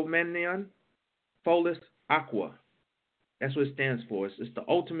Aphanesiomenion Folus Aqua. That's what it stands for. It's the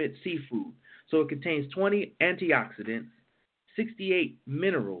ultimate seafood. So it contains 20 antioxidants, 68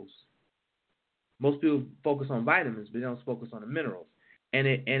 minerals. Most people focus on vitamins, but they don't focus on the minerals. And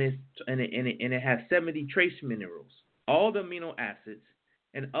it has 70 trace minerals, all the amino acids,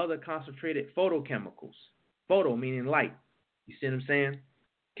 and other concentrated photochemicals. Photo meaning light. You see what I'm saying?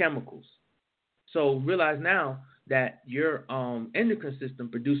 Chemicals. So realize now that your endocrine system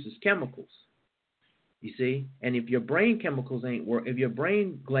produces chemicals. You see, and if your brain chemicals if your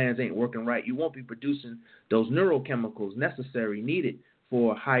brain glands ain't working right, you won't be producing those neurochemicals needed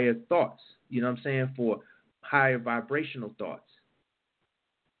for higher thoughts. You know what I'm saying? For higher vibrational thoughts.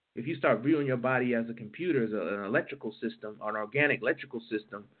 If you start viewing your body as a computer, as an electrical system, or an organic electrical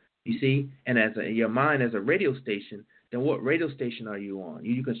system, you see, and your mind as a radio station, then what radio station are you on?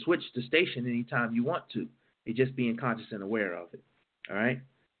 You can switch the station anytime you want to. You're just being conscious and aware of it. All right?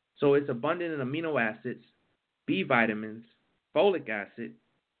 So it's abundant in amino acids, B vitamins, folic acid,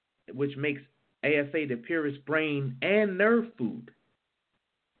 which makes AFA the purest brain and nerve food.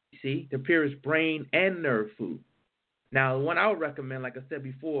 You see? The purest brain and nerve food. Now, the one I would recommend, like I said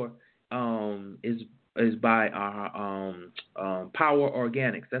before, is by Power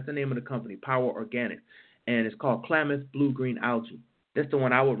Organics. That's the name of the company, Power Organics. And it's called Klamath Blue-Green Algae. That's the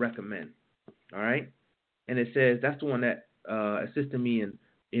one I would recommend. All right? And it says that's the one that assisted me in,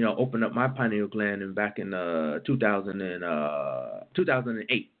 open up my pineal gland back in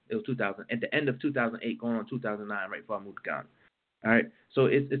 2008. It was 2000 at the end of 2008, going on 2009, right before I moved to Ghana. All right, so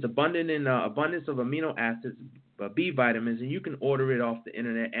it's abundant in abundance of amino acids, B vitamins, and you can order it off the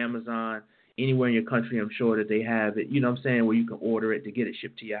internet, Amazon, anywhere in your country. I'm sure that they have it. You know what I'm saying? Where you can order it to get it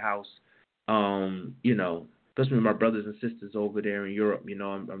shipped to your house. Especially my brothers and sisters over there in Europe. I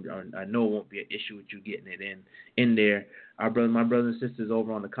know it won't be an issue with you getting it in there. My brothers and sisters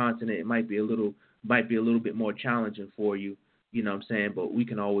over on the continent, it might be a little bit more challenging for you. You know what I'm saying? But we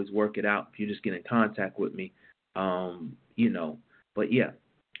can always work it out if you just get in contact with me. But yeah.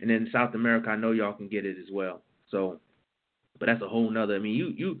 And then in South America, I know y'all can get it as well. So, but that's a whole nother. I mean,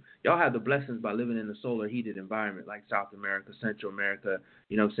 y'all have the blessings by living in a solar heated environment like South America, Central America,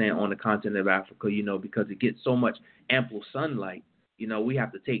 you know what I'm saying, on the continent of Africa, because it gets so much ample sunlight. We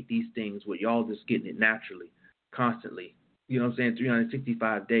have to take these things where y'all just getting it naturally, constantly. You know what I'm saying,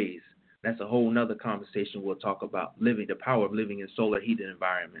 365 days. That's a whole nother conversation we'll talk about, the power of living in solar heated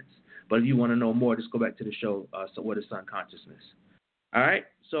environments. But if you want to know more, just go back to the show, So What is Sun Consciousness? All right,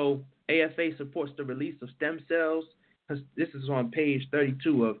 so AFA supports the release of stem cells. This is on page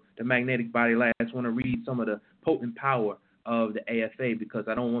 32 of the Magnetic Body Light. I just want to read some of the potent power of the AFA because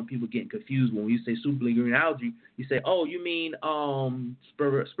I don't want people getting confused when you say super green algae. You say, oh, you mean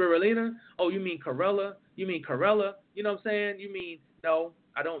spirulina? Oh, you mean chlorella? You mean chlorella? You know what I'm saying? You mean, no,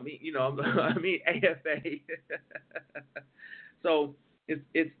 I don't mean, I mean AFA. So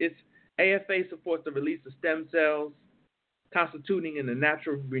it's AFA supports the release of stem cells, constituting in the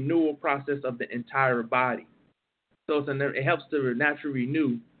natural renewal process of the entire body. So it helps to naturally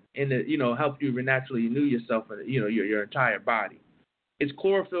renew and help you naturally renew yourself and your entire body. Its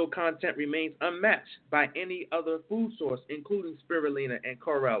chlorophyll content remains unmatched by any other food source, including spirulina and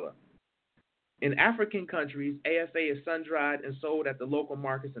chlorella. In African countries, AFA is sun-dried and sold at the local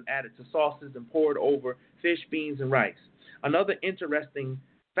markets and added to sauces and poured over fish, beans, and rice. Another interesting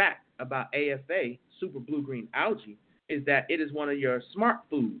fact about AFA, super blue-green algae, is that it is one of your smart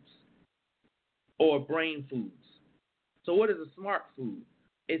foods or brain foods. So what is a smart food?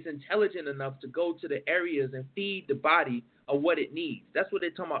 It's intelligent enough to go to the areas and feed the body of what it needs. That's what they're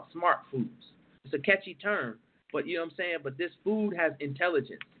talking about, smart foods. It's a catchy term, but you know what I'm saying? But this food has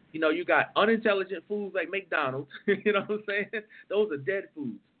intelligence. You got unintelligent foods like McDonald's, you know what I'm saying? Those are dead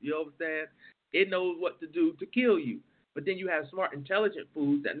foods, you know what I'm saying? It knows what to do to kill you. But then you have smart, intelligent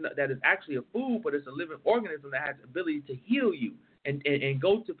foods that is actually a food, but it's a living organism that has the ability to heal you and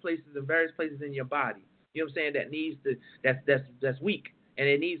go to places in various places in your body. You know what I'm saying? That needs to that's weak, and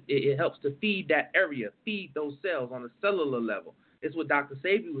it helps to feed that area, feed those cells on a cellular level. It's what Dr.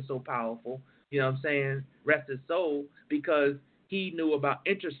 Sebi was so powerful. You know what I'm saying? Rest his soul, because he knew about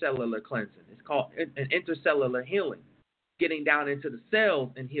intercellular cleansing. It's called an intercellular healing, getting down into the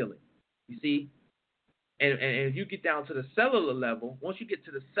cells and healing. You see? And if you get down to the cellular level, once you get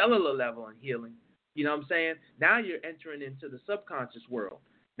to the cellular level in healing, you know what I'm saying? Now you're entering into the subconscious world.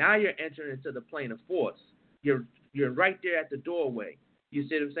 Now you're entering into the plane of force. You're right there at the doorway. You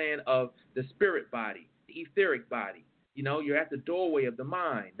see what I'm saying? Of the spirit body, the etheric body. You're at the doorway of the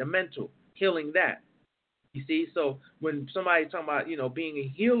mind, the mental, healing that. You see? So when somebody's talking about, being a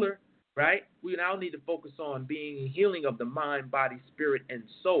healer, right? We now need to focus on being a healing of the mind, body, spirit, and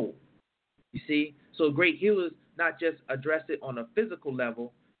soul. You see? So great healers not just address it on a physical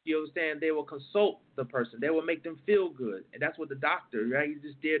level. You understand? They will consult the person. They will make them feel good. And that's what the doctor, right? You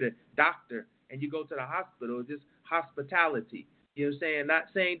just there to doctor, and you go to the hospital, just hospitality. You know what I'm saying? Not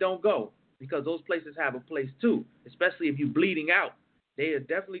saying don't go, because those places have a place too, especially if you're bleeding out. They are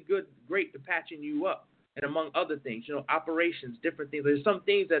definitely great to patching you up. And among other things, operations, different things. There's some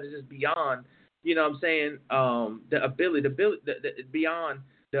things that are just beyond, you know what I'm saying, the ability beyond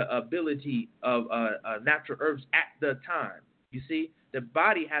the ability of natural herbs at the time. You see, the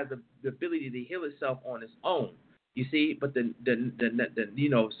body has the ability to heal itself on its own. You see, but the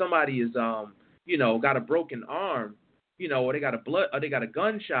somebody is got a broken arm, or they got a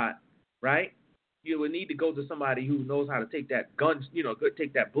gunshot, right? You would need to go to somebody who knows how to take that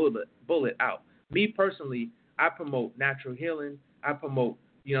take that bullet out. Me personally, I promote natural healing. I promote,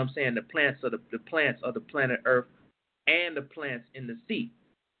 the plants of the plants of the planet Earth and the plants in the sea.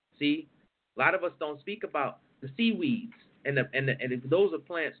 See, a lot of us don't speak about the seaweeds, and those are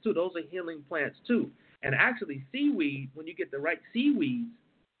plants too. Those are healing plants too. And actually, seaweed, when you get the right seaweeds,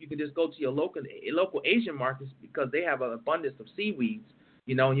 you can just go to your local Asian markets, because they have an abundance of seaweeds.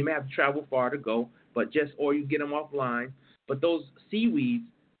 And you may have to travel far to go, or you get them offline. But those seaweeds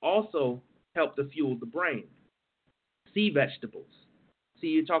also help to fuel the brain. Sea vegetables. See,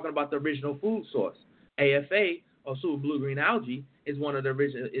 you're talking about the original food source. AFA, or super blue-green algae, is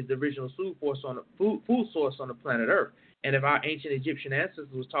the original food source on the planet Earth. And if our ancient Egyptian ancestors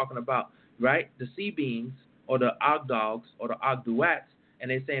was talking about, right, the sea beings, or the Ogdogs, or the Ogduats,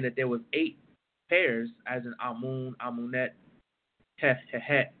 and they're saying that there was 8 pairs, as in Amun, Amunet, Ket,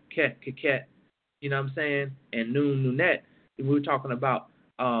 Keket, you know what I'm saying, and Nun, Nunet. If we were talking about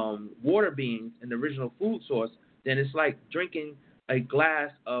water beings and the original food source, then it's like drinking a glass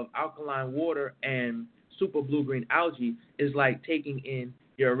of alkaline water and super blue-green algae is like taking in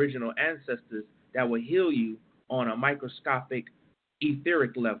your original ancestors that will heal you on a microscopic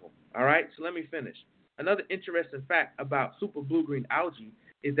etheric level. All right, so let me finish. Another interesting fact about super blue-green algae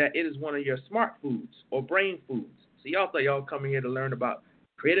is that it is one of your smart foods or brain foods. So y'all thought y'all coming here to learn about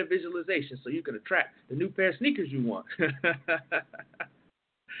creative visualization so you can attract the new pair of sneakers you want.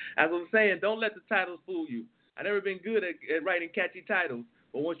 As I'm saying, don't let the titles fool you. I've never been good at writing catchy titles,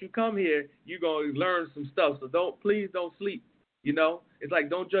 but once you come here, you're going to learn some stuff. So please don't sleep. You know, it's like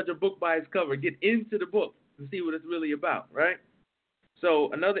don't judge a book by its cover. Get into the book and see what it's really about, right?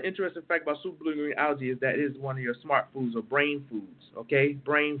 So another interesting fact about super blue green algae is that it is one of your smart foods or brain foods, okay?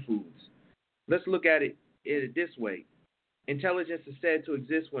 Brain foods. Let's look at it this way. Intelligence is said to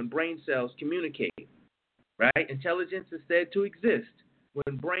exist when brain cells communicate, right? Intelligence is said to exist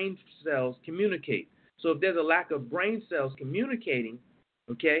when brain cells communicate. So if there's a lack of brain cells communicating,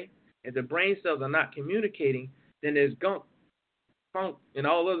 okay, if the brain cells are not communicating, then there's gunk, funk, and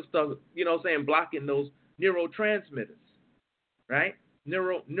all other stuff, you know what I'm saying, blocking those neurotransmitters, right?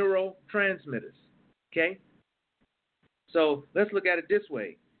 Neurotransmitters, okay? So let's look at it this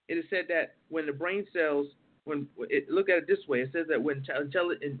way. It is said that when the brain cells, look at it this way. It says that when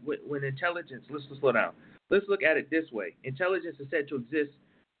intelligence, let's slow down. Let's look at it this way. Intelligence is said to exist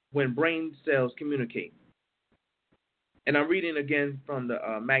when brain cells communicate. And I'm reading again from the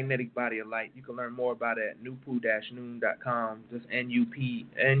Magnetic Body of Light. You can learn more about it at nupu-nun.com. Just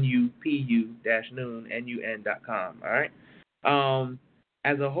nupu-nun.com. All right.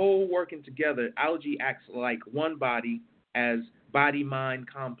 As a whole working together, algae acts like one body as body-mind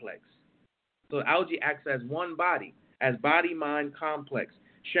complex. So algae acts as one body, as body-mind complex,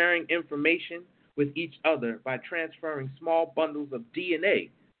 sharing information with each other by transferring small bundles of DNA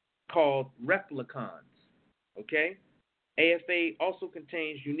called replicons. Okay? AFA also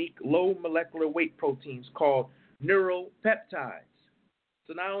contains unique low molecular weight proteins called neuropeptides.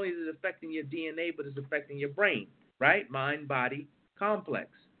 So not only is it affecting your DNA, but it's affecting your brain, right? Mind-body complex.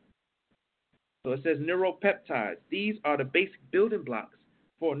 So it says neuropeptides. These are the basic building blocks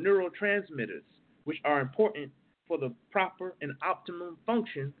for neurotransmitters, which are important for the proper and optimum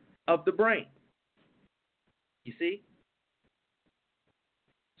function of the brain. You see?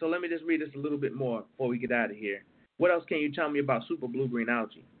 So let me just read this a little bit more before we get out of here. What else can you tell me about super blue-green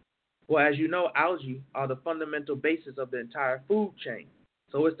algae? Well, as you know, algae are the fundamental basis of the entire food chain.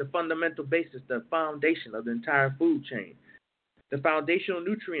 So it's the fundamental basis, the foundation of the entire food chain. The foundational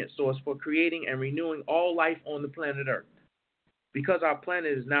nutrient source for creating and renewing all life on the planet Earth. Because our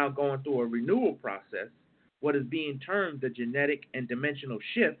planet is now going through a renewal process, what is being termed the genetic and dimensional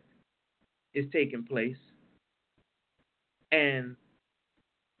shift is taking place, and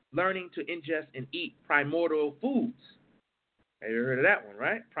learning to ingest and eat primordial foods. Have you heard of that one,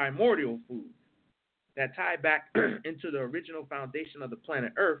 right? Primordial foods that tie back into the original foundation of the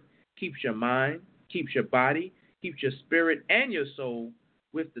planet Earth keeps your mind, keeps your body, keeps your spirit and your soul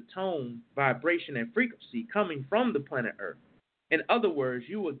with the tone, vibration, and frequency coming from the planet Earth. In other words,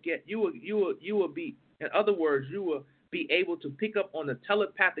 you will be able to pick up on the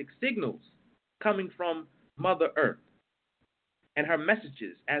telepathic signals coming from Mother Earth and her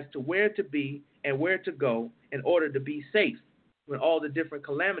messages as to where to be and where to go in order to be safe when all the different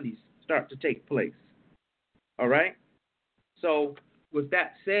calamities start to take place. All right? So with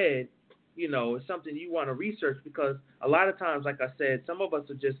that said, you know, it's something you want to research, because a lot of times, like I said, some of us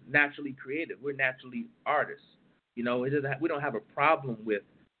are just naturally creative. We're naturally artists. You know, we don't have a problem with,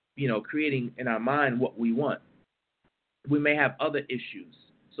 you know, creating in our mind what we want. We may have other issues.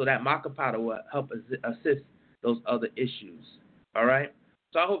 So that maca powder will help assist those other issues. All right?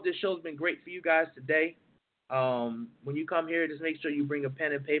 So I hope this show's been great for you guys today. When you come here, just make sure you bring a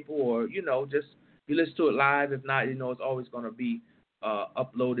pen and paper, or, you know, just you listen to it live. If not, you know, it's always going to be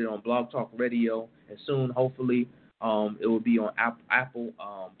uploaded on Blog Talk Radio, and soon, hopefully, it will be on Apple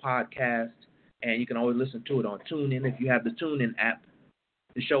Podcast, and you can always listen to it on TuneIn if you have the TuneIn app.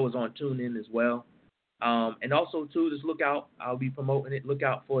 The show is on TuneIn as well. And also, too, just look out. I'll be promoting it. Look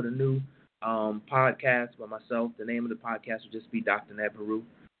out for the new podcast by myself. The name of the podcast will just be Dr.Neb Heru.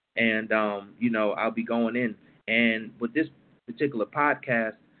 And, you know, I'll be going in. And with this particular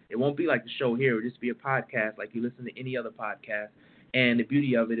podcast, it won't be like the show here. It'll just be a podcast like you listen to any other podcast. And the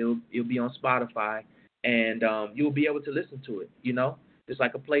beauty of it, it'll be on Spotify, and you'll be able to listen to it, you know, just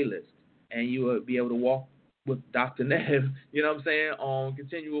like a playlist. And you will be able to walk with Dr. Neb, you know what I'm saying, on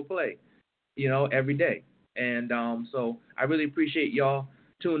continual play, you know, every day. And so I really appreciate y'all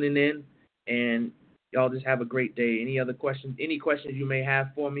tuning in, and y'all just have a great day. Any other questions? Any questions you may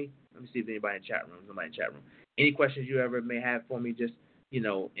have for me? Let me see if anybody in the chat room. Somebody in the chat room. Any questions you ever may have for me, just, you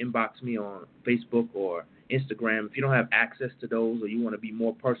know, inbox me on Facebook or Instagram. If you don't have access to those, or you want to be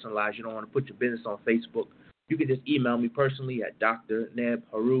more personalized, you don't want to put your business on Facebook, you can just email me personally at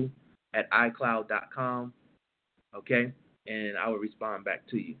drnebheru@icloud.com, okay? And I will respond back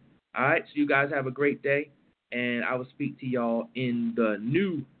to you. All right, so you guys have a great day, and I will speak to y'all in the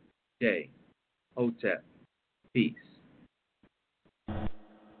new day. Hotep. Peace.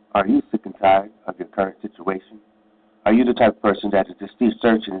 Are you sick and tired of your current situation? Are you the type of person that is just still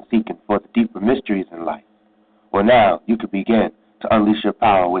searching and seeking for the deeper mysteries in life? Well, now you can begin to unleash your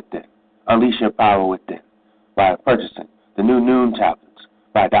power within. Unleash your power within by purchasing the new Noon tablets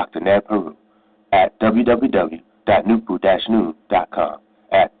by Dr.Neb Heru at www.nupu-noon.com.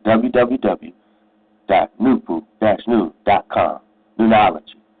 At www.nupu-noon.com.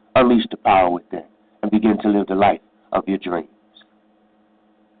 Noonology. Unleash the power within and begin to live the life of your dreams.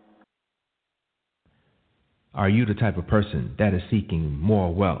 Are you the type of person that is seeking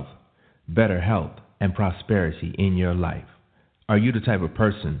more wealth, better health, and prosperity in your life? Are you the type of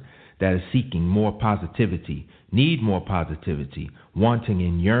person that is seeking more positivity, need more positivity, wanting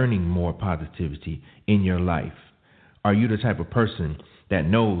and yearning more positivity in your life? Are you the type of person that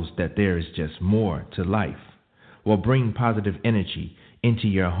knows that there is just more to life? Well, bring positive energy into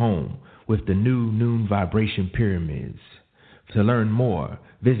your home with the new Noon Vibration Pyramids. To learn more,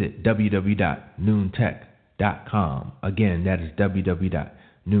 visit www.noontech.com. Again, that is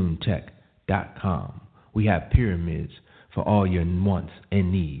www.noontech.com. We have pyramids for all your wants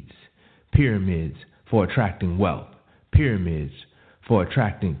and needs. Pyramids for attracting wealth. Pyramids for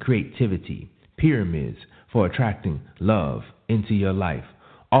attracting creativity. Pyramids for attracting love into your life.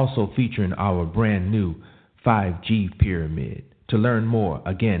 Also featuring our brand new 5G pyramid. To learn more,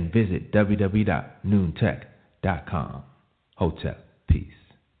 again, visit www.noontech.com. Hotel. Peace.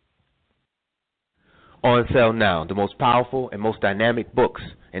 On sale now, the most powerful and most dynamic books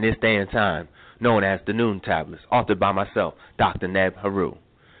in this day and time, known as the Noon Tablets, authored by myself, Dr.Neb Heru.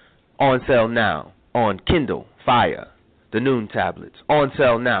 On sale now on Kindle Fire, the Noon Tablets. On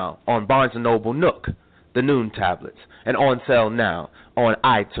sale now on Barnes & Noble Nook, the Noon Tablets. And on sale now on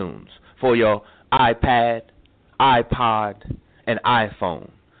iTunes for your iPad, iPod, and iPhone.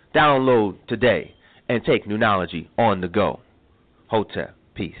 Download today and take Noonology on the go. Hotel.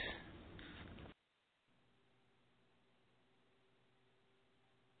 Peace.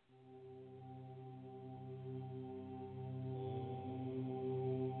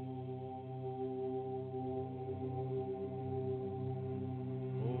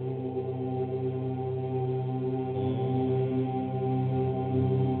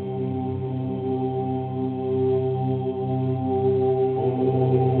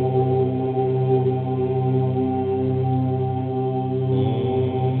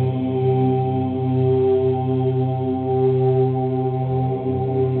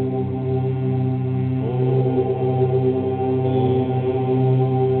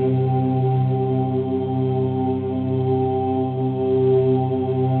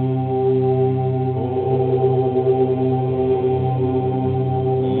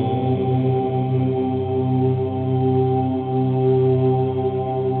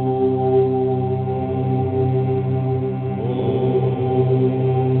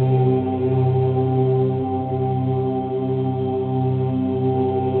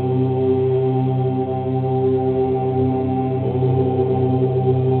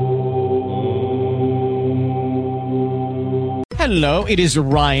 Hello, it is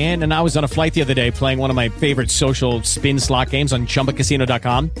Ryan, and I was on a flight the other day playing one of my favorite social spin slot games on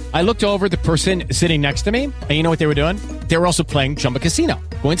ChumbaCasino.com. I looked over at the person sitting next to me, and you know what they were doing? They were also playing Chumba Casino.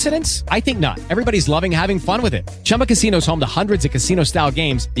 Coincidence? I think not. Everybody's loving having fun with it. Chumba Casino is home to hundreds of casino-style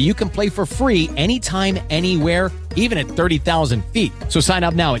games that you can play for free anytime, anywhere, even at 30,000 feet. So sign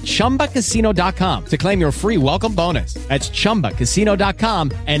up now at ChumbaCasino.com to claim your free welcome bonus. That's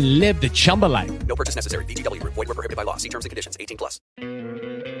ChumbaCasino.com and live the Chumba life. No purchase necessary. VGW. Void where prohibited by law. See terms and conditions. 18+.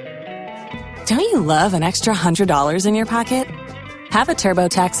 Don't you love an extra $100 in your pocket? Have a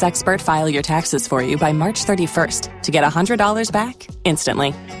TurboTax expert file your taxes for you by March 31st to get $100 back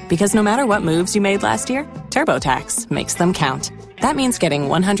instantly. Because no matter what moves you made last year, TurboTax makes them count. That means getting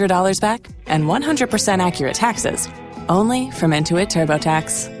 $100 back and 100% accurate taxes, only from Intuit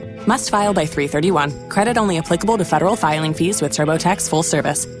TurboTax. Must file by 3/31. Credit only applicable to federal filing fees with TurboTax full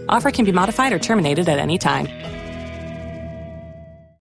service. Offer can be modified or terminated at any time.